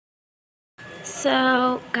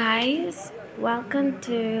So, guys, welcome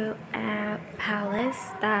to a palace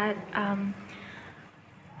that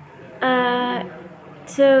uh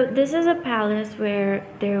so this is a palace where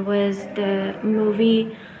there was the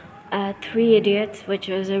movie Three Idiots, which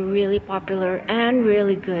was a really popular and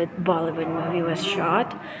really good Bollywood movie, was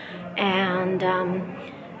shot, and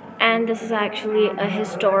and this is actually a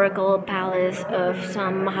historical palace of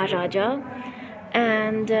some Maharaja,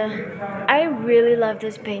 and I really love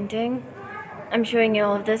this painting. I'm showing you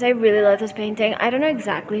all of this. I really love this painting. I don't know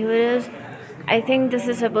exactly who it is. I think this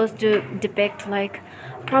is supposed to depict like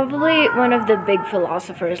probably one of the big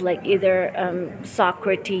philosophers, like either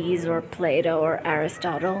Socrates or Plato or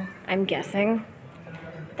Aristotle. I'm guessing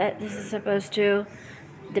that this is supposed to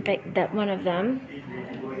depict that one of them.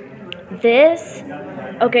 This,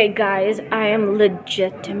 okay, guys, I am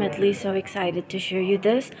legitimately so excited to show you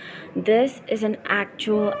this. This is an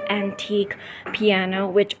actual antique piano,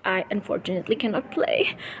 which I unfortunately cannot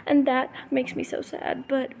play, and that makes me so sad.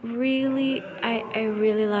 But really, I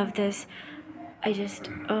really love this.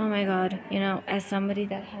 Oh my god, as somebody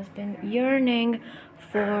that has been yearning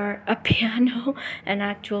for a piano, an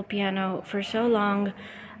actual piano, for so long,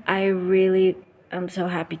 I really am so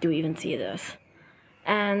happy to even see this.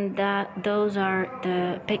 And those are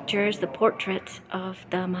the pictures, the portraits of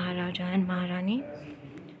the Maharaja and Maharani.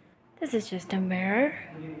 This is just a mirror,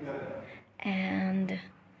 and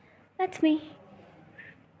that's me.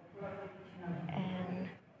 And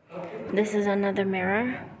this is another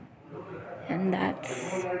mirror, and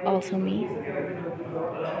that's also me.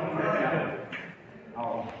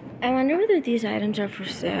 I wonder whether these items are for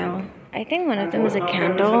sale. I think one of them is a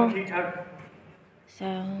candle.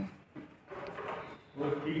 So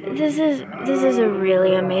this is a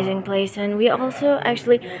really amazing place, and we also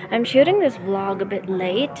actually, I'm shooting this vlog a bit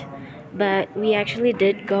late, but we actually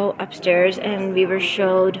did go upstairs and we were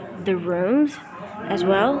showed the rooms as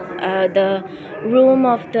well, the room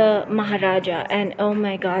of the Maharaja, and oh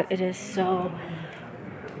my god, it is so,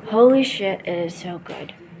 holy shit, it is so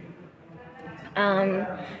good.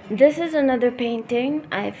 This is another painting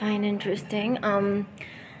I find interesting.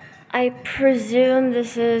 I presume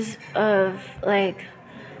this is of like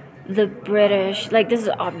the British, like this is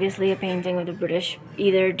obviously a painting of the British,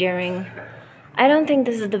 either during, I don't think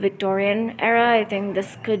this is the Victorian era, I think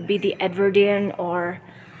this could be the Edwardian, or,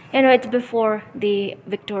 it's before the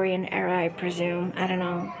Victorian era, I presume. I don't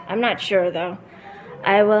know. I'm not sure though.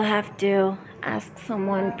 I will have to ask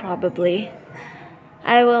someone probably.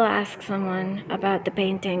 I will ask someone about the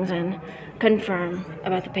paintings and confirm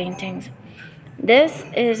about the paintings. This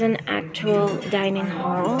is an actual dining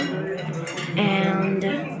hall, and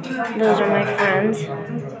those are my friends,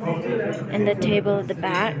 and the table at the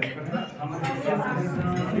back.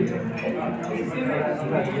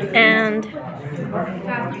 And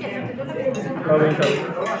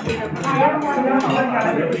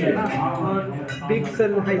big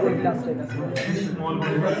cell high glass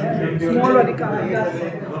small वाली कहाँ है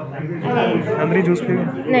अंदर juice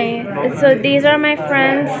no, so these are my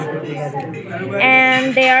friends,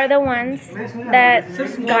 and they are the ones that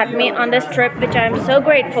got me on this trip, which I'm so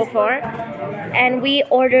grateful for. And we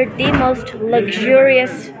ordered the most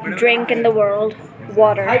luxurious drink in the world,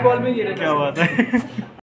 water.